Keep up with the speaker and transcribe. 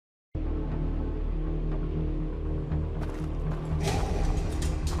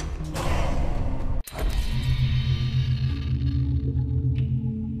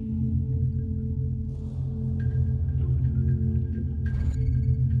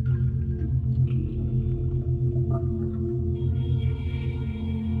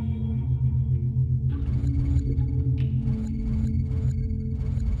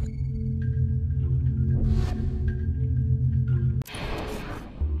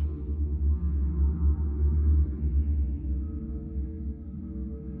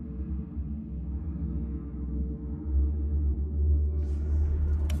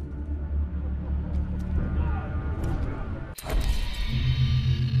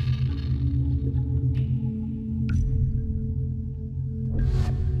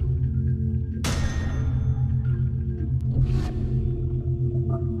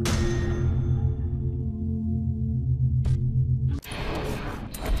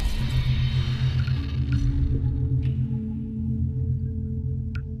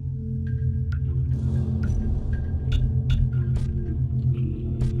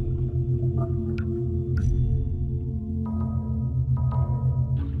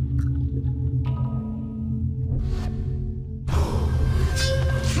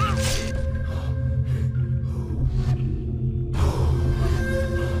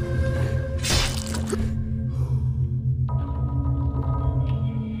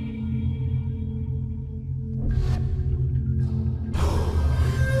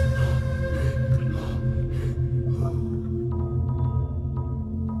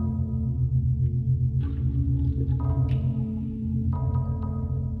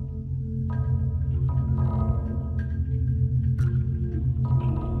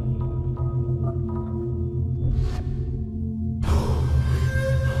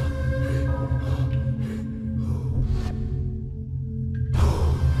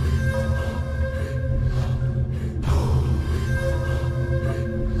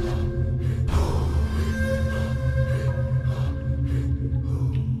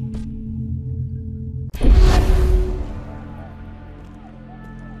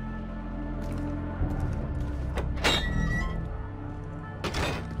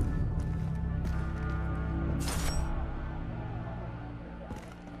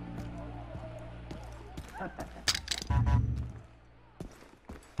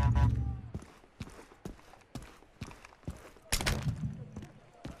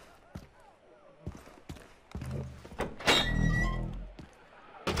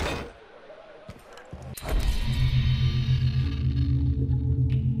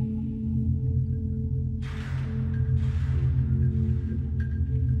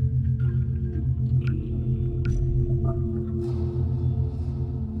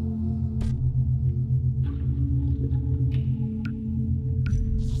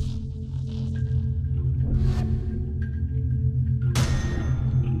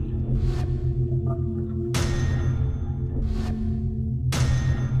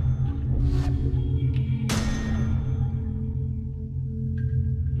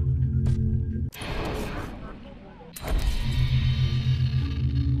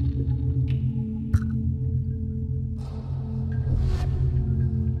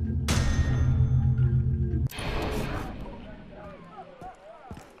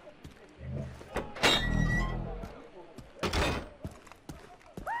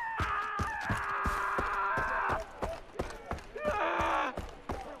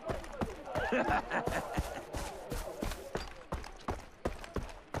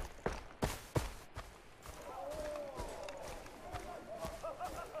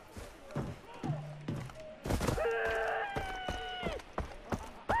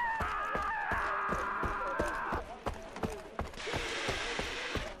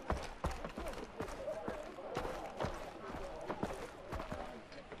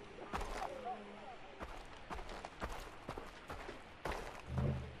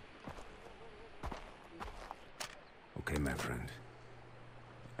my friend.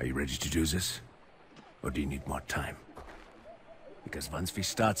 Are you ready to do this? Or do you need more time? Because once we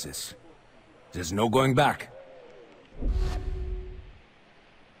start this, there's no going back.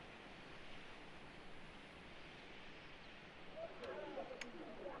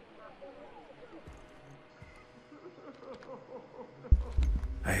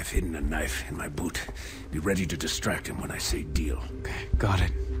 I have hidden a knife in my boot. Be ready to distract him when I say deal. Okay, got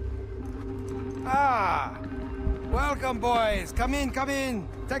it. Ah! Welcome, boys. Come in, come in.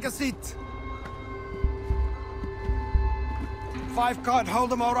 Take a seat. 5-card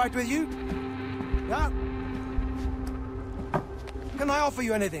hold'em all right with you? Yeah? Can I offer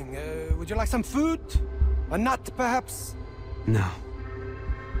you anything? Would you like some food? A nut, perhaps? No.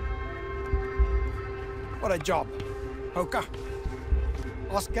 What a job. Poker.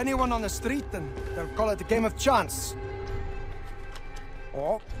 Ask anyone on the street and they'll call it a game of chance.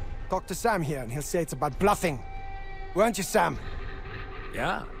 Or talk to Sam here and he'll say it's about bluffing. Weren't you, Sam?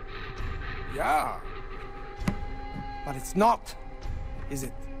 Yeah. Yeah. But it's not, is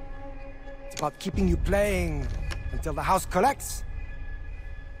it? It's about keeping you playing until the house collects.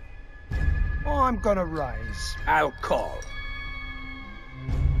 Oh, I'm gonna rise. I'll call.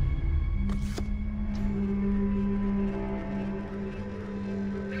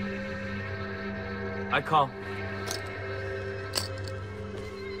 I call.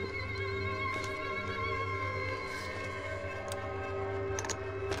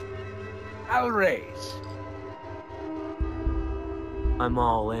 I'll raise. I'm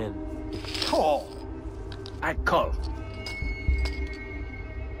all in. Call. I call.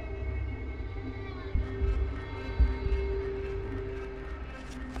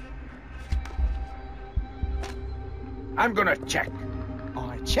 I'm gonna check.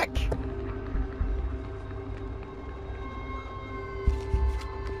 I check.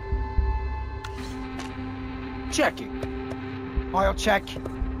 Checking. I'll check.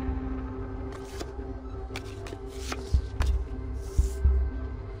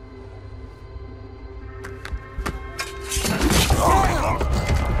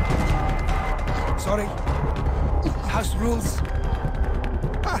 Sorry. House rules.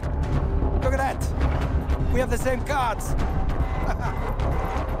 Ah, look at that. We have the same cards.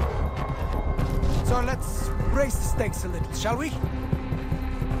 So let's raise the stakes a little, shall we?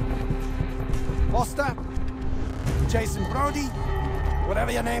 Foster? Jason Brody?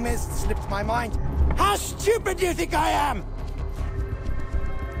 Whatever your name is, it slipped my mind. How stupid do you think I am?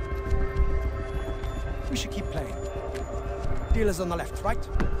 We should keep playing. Dealer's on the left, right?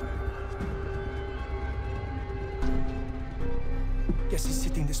 Guess he's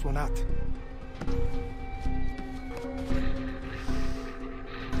sitting this one out.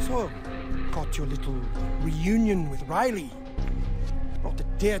 So, caught your little reunion with Riley. Brought a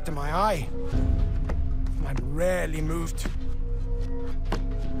tear to my eye. I'm rarely moved.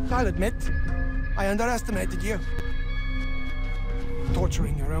 I'll admit, I underestimated you.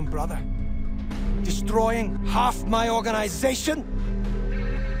 Torturing your own brother. Destroying half my organization.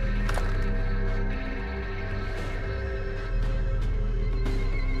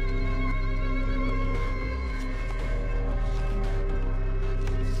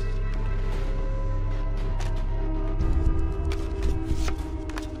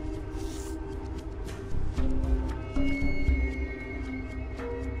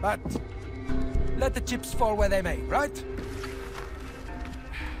 But let the chips fall where they may, right?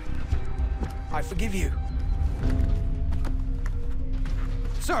 I forgive you.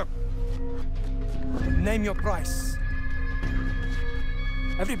 So, name your price.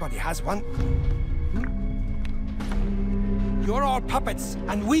 Everybody has one. You're all puppets,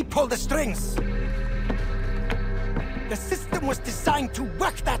 and we pull the strings. The system was designed to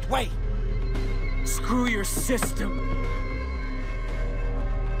work that way. Screw your system.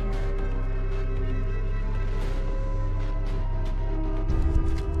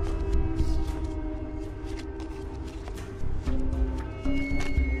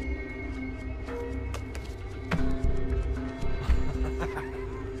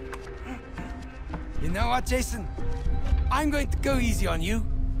 You know what, Jason? I'm going to go easy on you,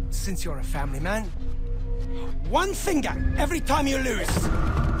 since you're a family man. One finger every time you lose.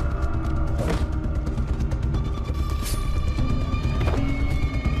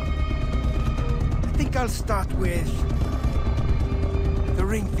 I think I'll start with the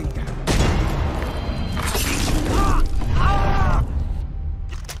ring finger.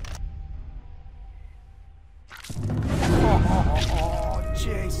 Oh,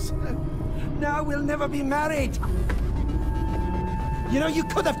 Jason. Now we'll never be married. You know, you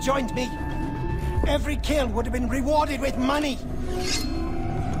could have joined me. Every kill would have been rewarded with money.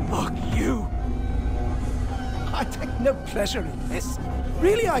 Fuck you. I take no pleasure in this.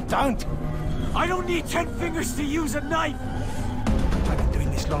 Really, I don't. I don't need 10 fingers to use a knife. I've been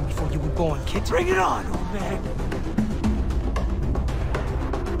doing this long before you were born, kid. Bring it on, old man.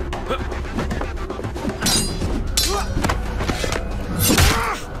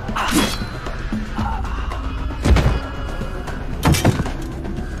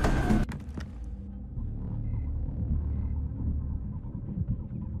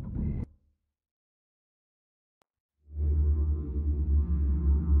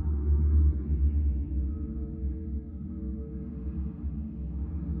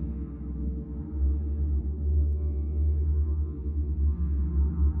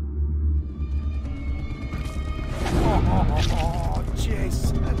 Oh,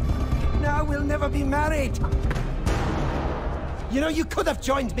 Jason. Now we'll never be married. You know, you could have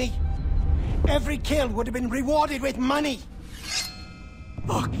joined me. Every kill would have been rewarded with money.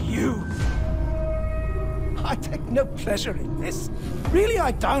 Fuck you. I take no pleasure in this. Really,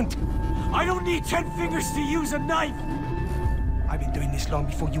 I don't. I don't need 10 fingers to use a knife. I've been doing this long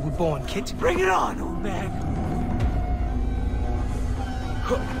before you were born, kid. Bring it on, old man.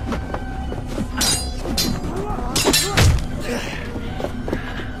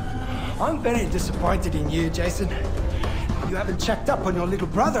 I'm very disappointed in you, Jason. You haven't checked up on your little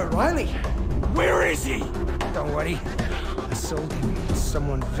brother, Riley. Where is he? Don't worry. I sold him to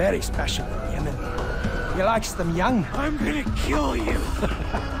someone very special in Yemen. He likes them young. I'm gonna kill you.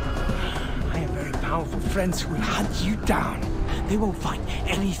 I have very powerful friends who will hunt you down. They won't find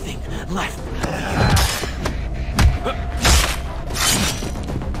anything left.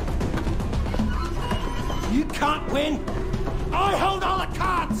 You can't win. I hold all the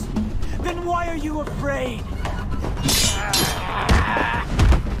cards. Then why are you afraid?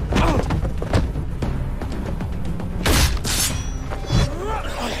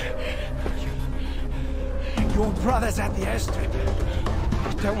 Your brother's at the airstrip.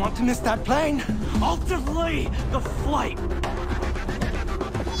 You don't want to miss that plane. I'll delay the flight.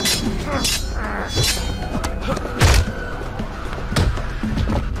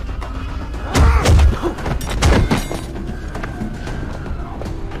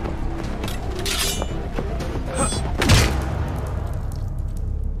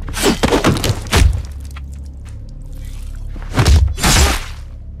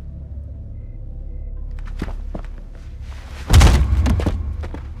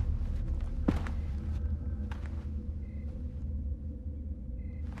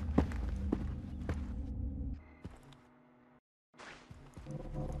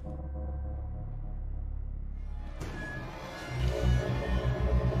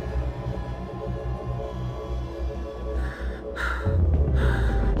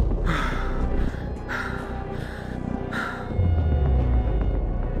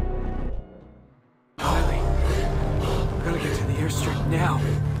 Now.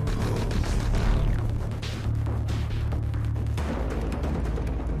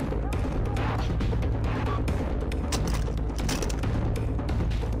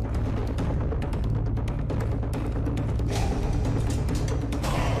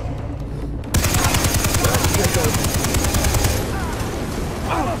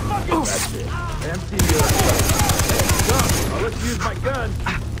 Empty your gun. I'll let you use my gun.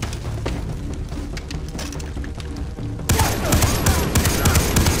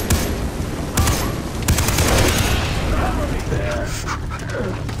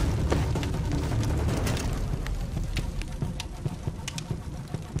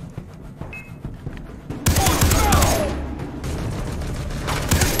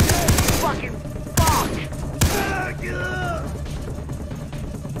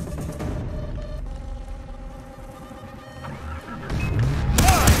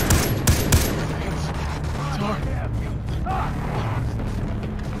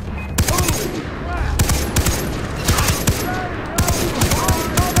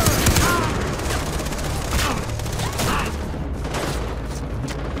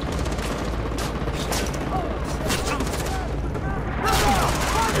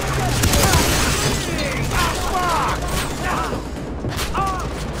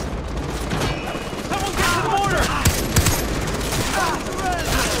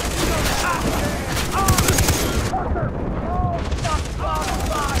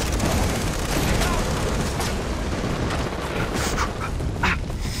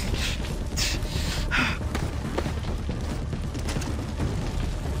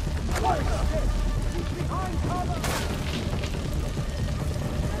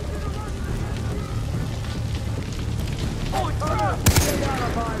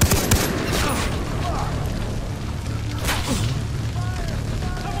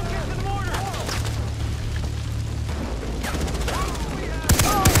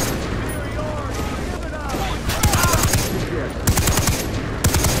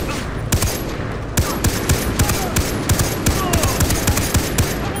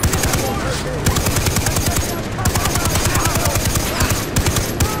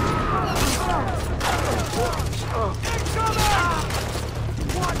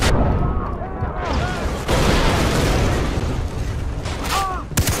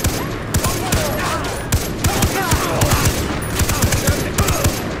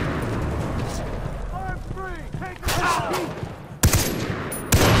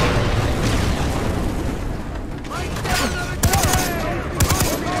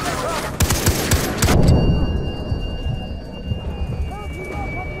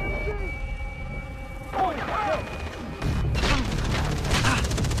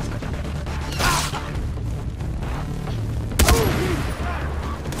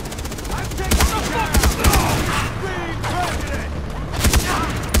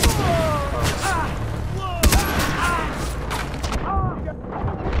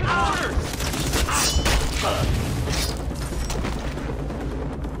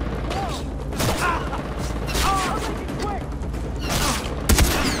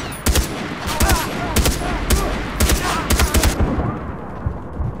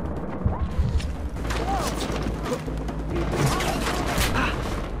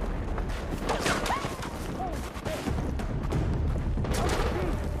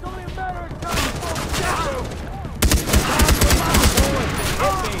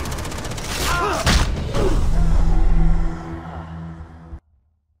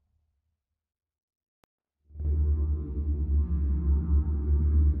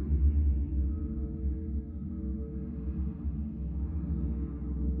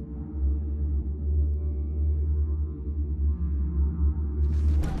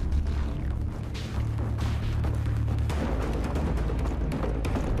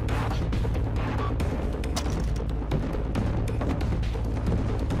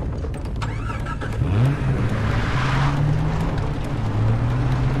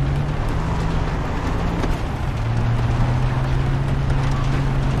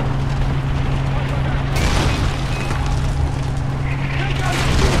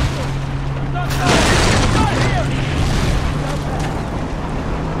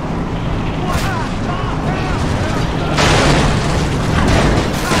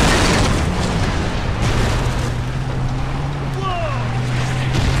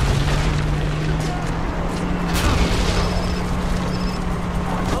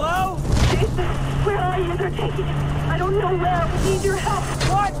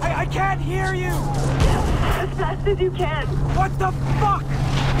 I can't hear you! As fast as you can. What the fuck?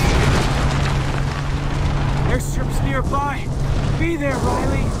 Airstrips nearby. Be there,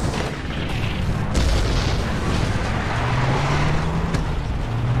 Riley.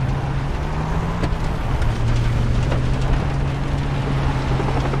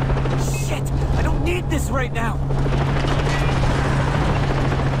 Shit! I don't need this right now.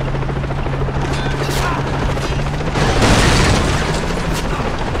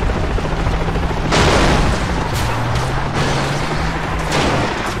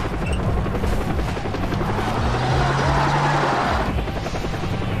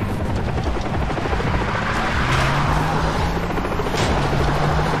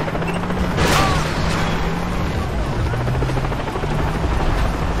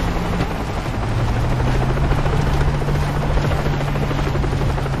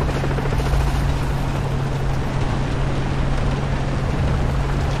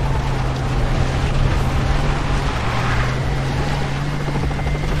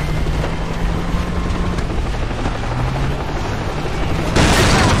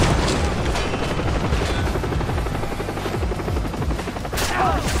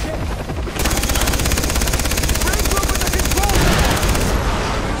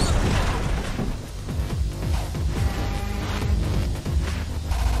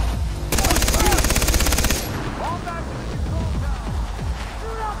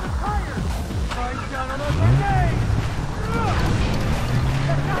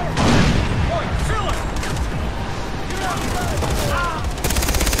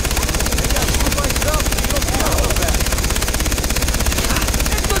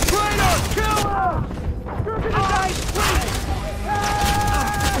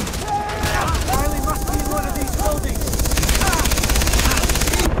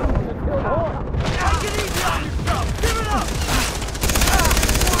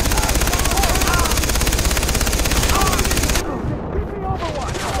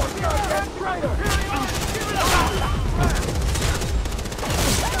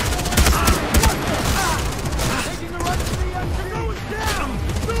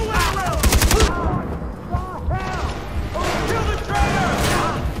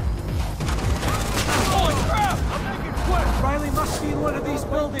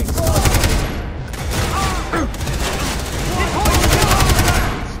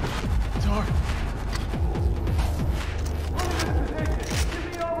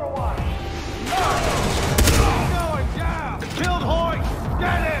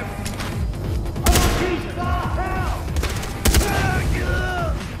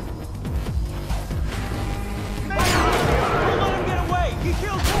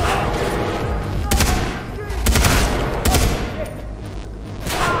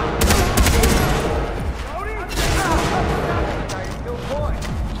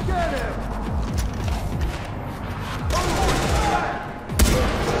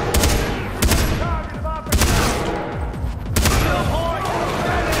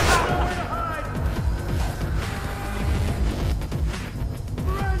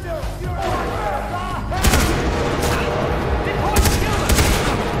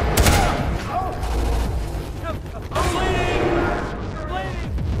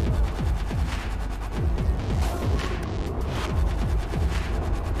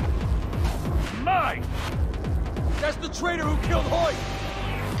 traitor who killed Hoyt!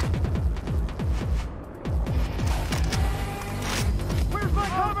 Where's my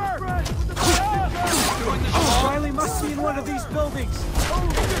cover? Riley must be in one of these buildings.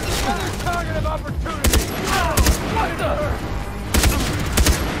 Another target of opportunity! What the?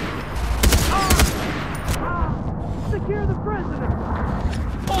 Secure the prisoner!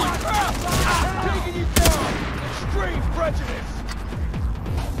 Holy crap! Taking you down! Extreme prejudice!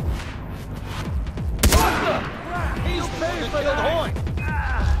 What the? He's paying for the Hoyt!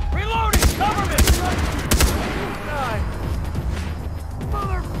 Reloading! Cover me!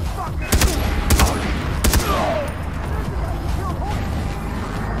 Motherfucker!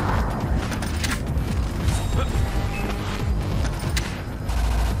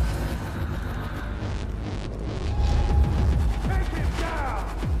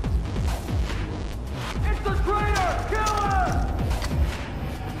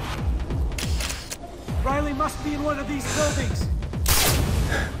 Riley must be in one of these buildings.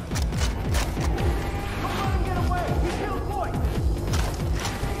 Don't let him get away! He killed Hoyt!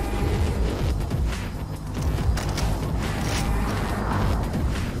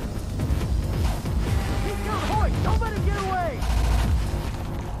 He killed Hoyt! Don't let him get away!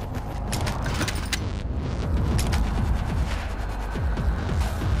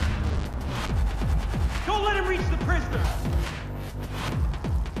 Don't let him reach the prisoner.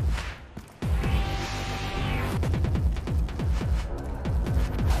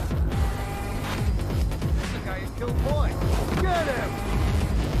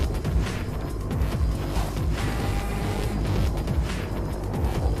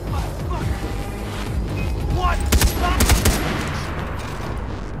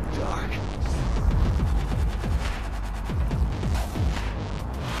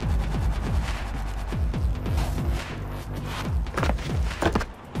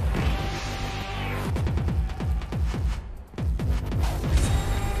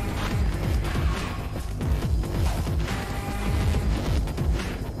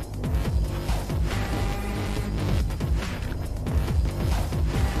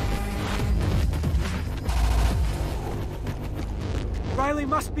 Riley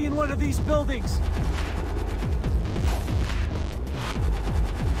must be in one of these buildings.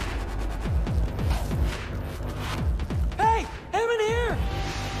 Hey, him in here!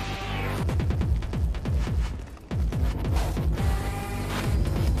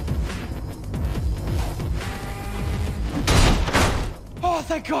 Oh,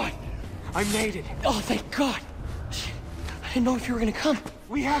 thank God! I made it. Oh, thank God! Shit, I didn't know if you were gonna come.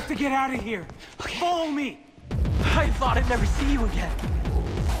 We have to get out of here. Okay. Follow me. I thought I'd never see you again.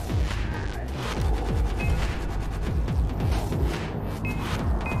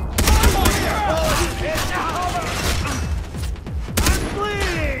 I'm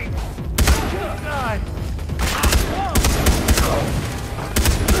bleeding. God.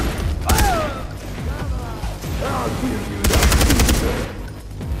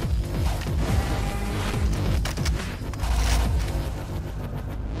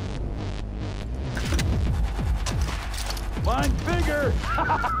 Mine bigger!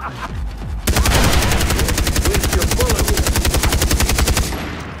 Waste your bullet.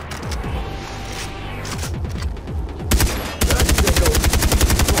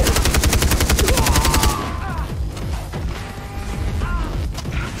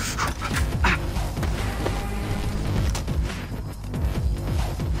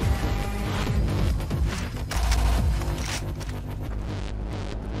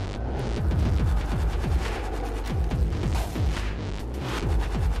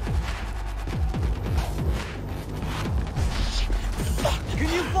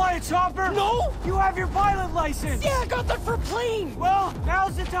 Chopper? No! You have your pilot license! Yeah, I got that for a plane! Well,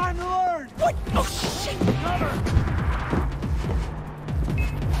 now's the time to learn! What? Oh, shit! Cover!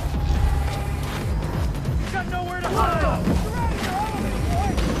 You got nowhere to hide!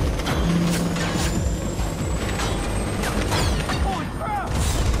 Holy crap!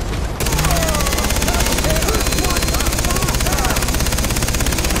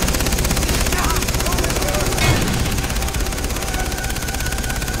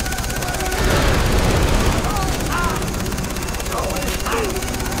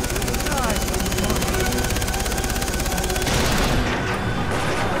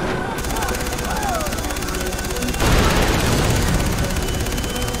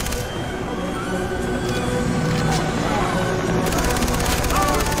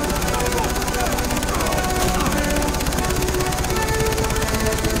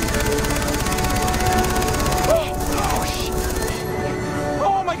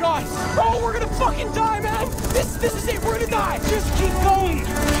 This is it, we're gonna die! Just keep going!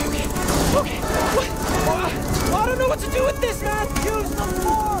 Okay. What? I don't know what to do with this, man! Use the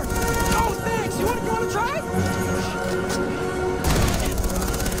floor! Oh, thanks! You wanna try?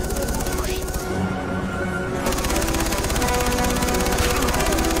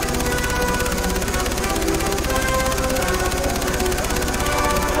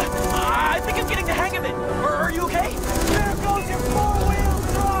 I think I'm getting the hang of it! Are you okay? There goes your four-wheel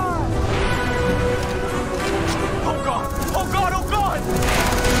drive! Oh god! Oh god! Oh god!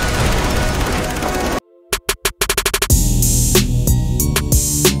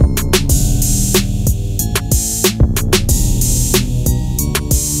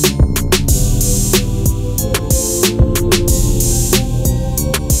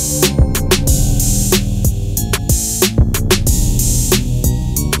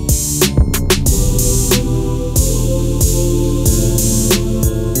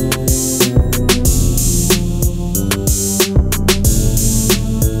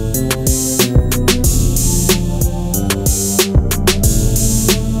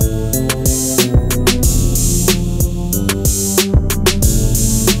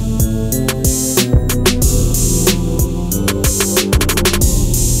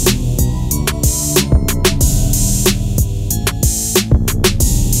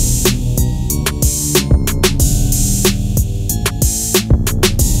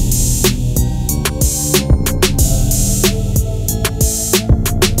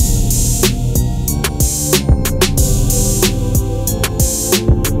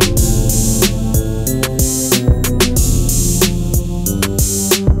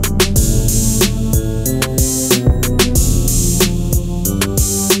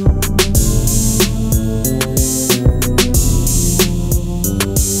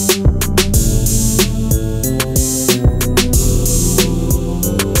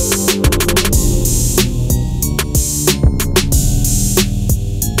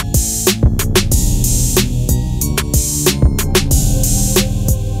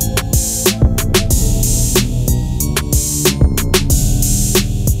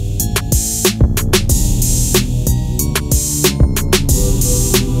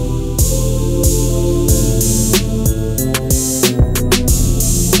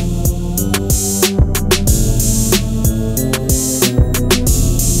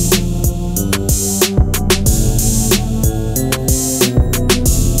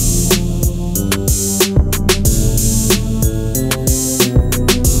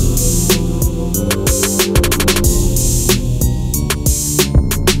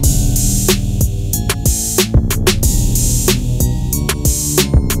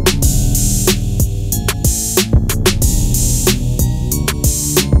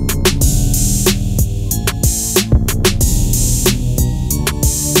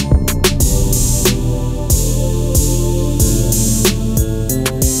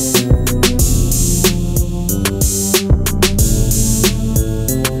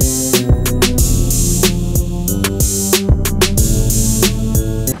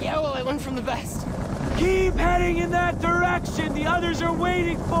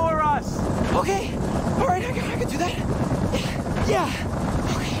 Okay. All right, I can do that. Yeah.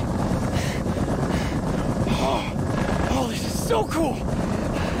 Okay. Oh, this is so cool.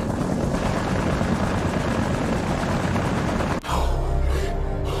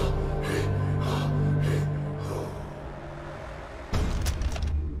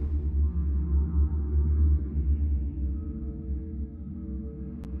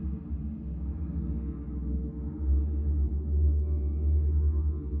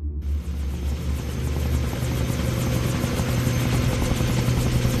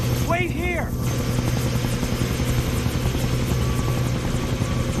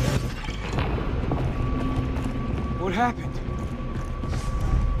 What happened?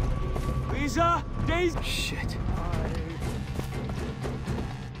 Lisa? Daisy? Shit.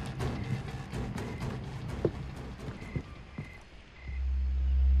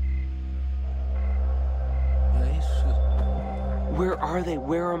 Where are they?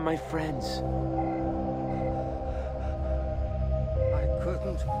 Where are my friends? I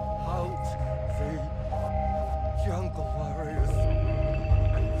couldn't halt the jungle warriors.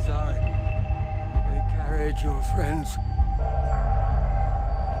 I'm sorry. They carried your friends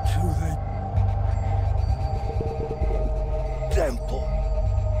to the temple.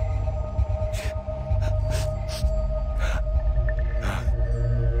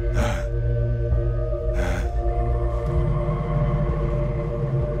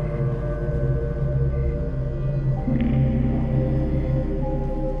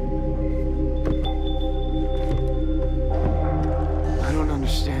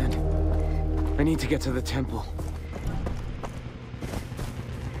 I need to get to the temple.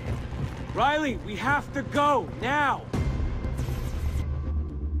 Riley, we have to go, now!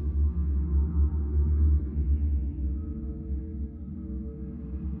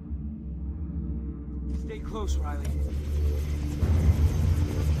 Stay close, Riley.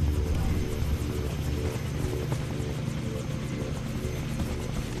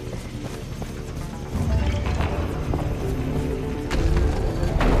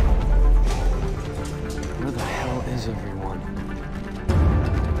 Everyone.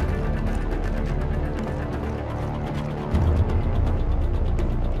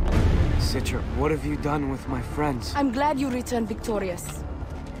 Citra, what have you done with my friends? I'm glad you returned victorious.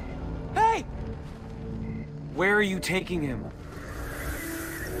 Hey! Where are you taking him?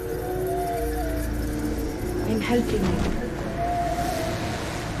 I'm helping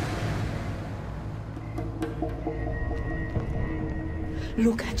you.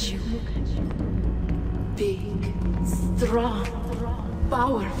 Look at you. Big, strong,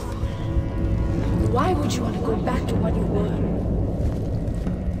 powerful. Why would you want to go back to what you were?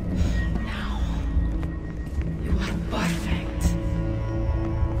 Now, you are perfect.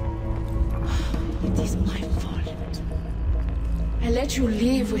 It is my fault. I let you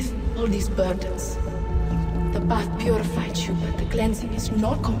live with all these burdens. The bath purified you, but the cleansing is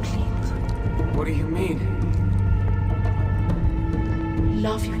not complete. What do you mean?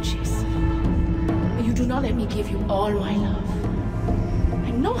 Love you, Jason. You do not let me give you all my love.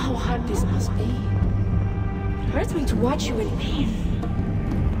 I know how hard this must be. It hurts me to watch you in pain.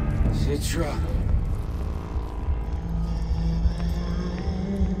 Citra.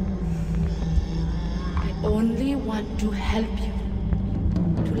 I only want to help you.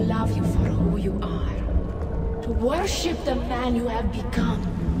 To love you for who you are. To worship the man you have become.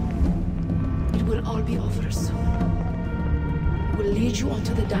 It will all be over soon. I will lead you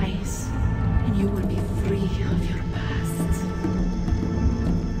onto the dais. And you will be free of your past.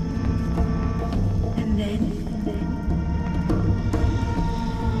 And then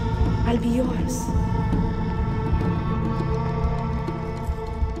I'll be yours.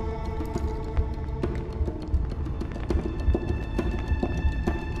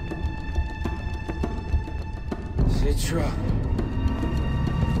 Citra.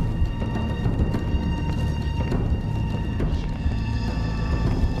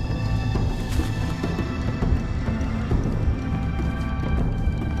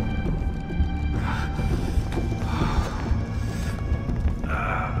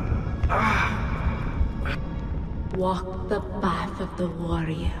 Walk the path of the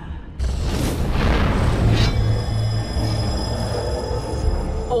warrior.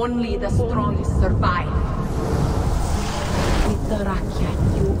 Only the strongest survive. With the Rakyat,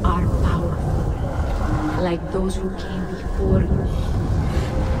 you are powerful, like those who came before you.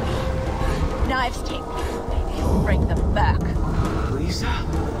 Knives take people, maybe bring them back. Lisa?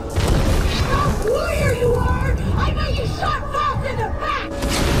 What warrior you are! I know you shot Falk in the back!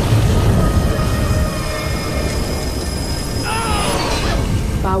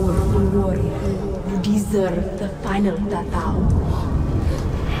 Powerful warrior, you deserve the final tatao.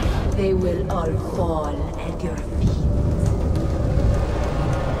 they will all fall at your feet.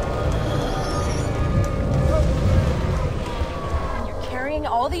 You're carrying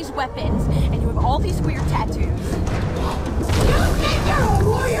all these weapons, and you have all these weird tattoos. You think you're a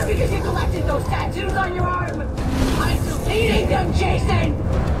warrior because you collected those tattoos on your arm? I'm deleting them, Jason!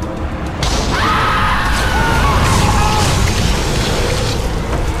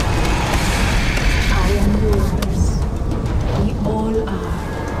 I am yours. We all are.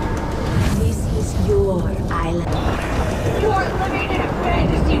 This is your island. You are living in a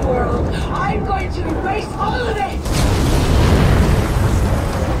fantasy world! I'm going to erase all of it!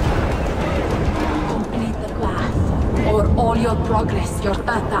 Complete the path, or all your progress, your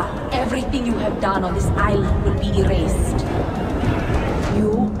data, everything you have done on this island will be erased.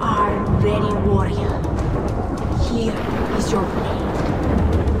 You are ready, warrior. Here is your blade.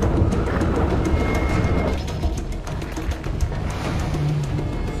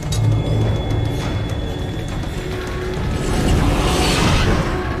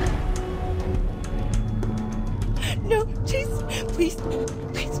 No, Jason, please,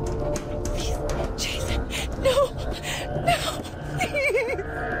 please, please, Jason, no, no, please.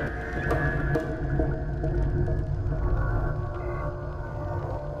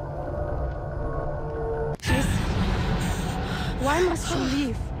 Why must you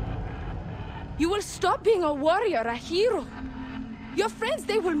leave? You will stop being a warrior, a hero. Your friends,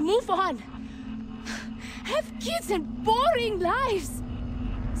 they will move on. Have kids and boring lives.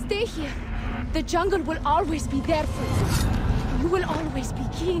 Stay here. The jungle will always be there for you. You will always be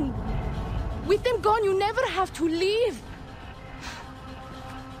king. With them gone, you never have to leave.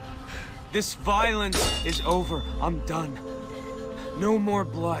 This violence is over. I'm done. No more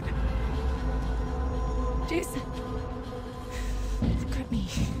blood. Jason, look at me.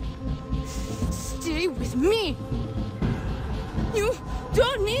 Stay with me. You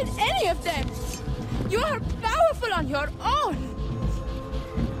don't need any of them. You are powerful on your own.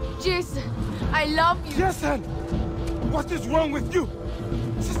 Jason, I love you. Jason! What is wrong with you?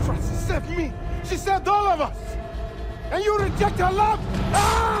 Sister, she saved me. She saved all of us. And you reject her love?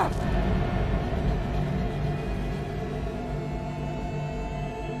 Ah!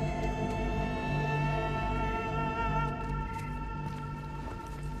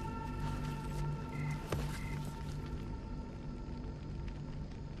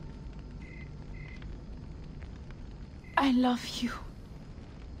 I love you.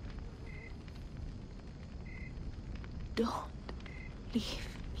 Don't leave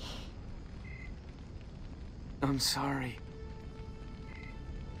me. I'm sorry.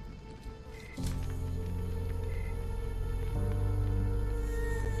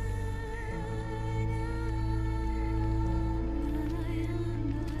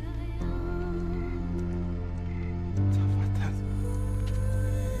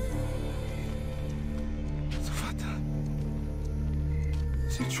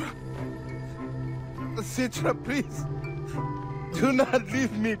 Citra, please. Do not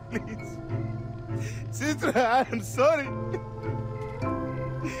leave me, please. Citra, I am sorry.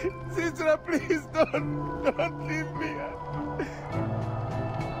 Citra, please don't leave me.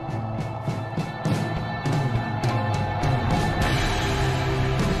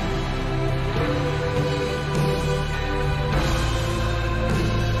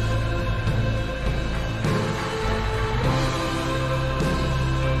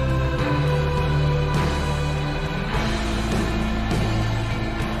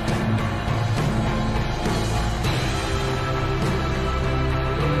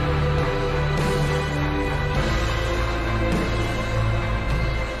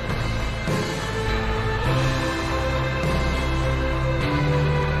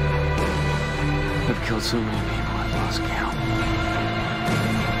 Killed so many people, I've lost count.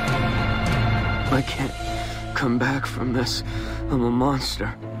 I can't come back from this. I'm a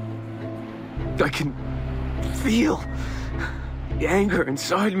monster. I can feel the anger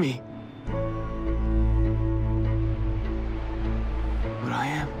inside me. But I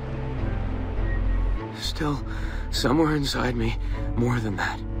am still somewhere inside me more than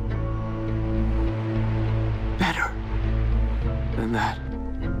that. Better than that.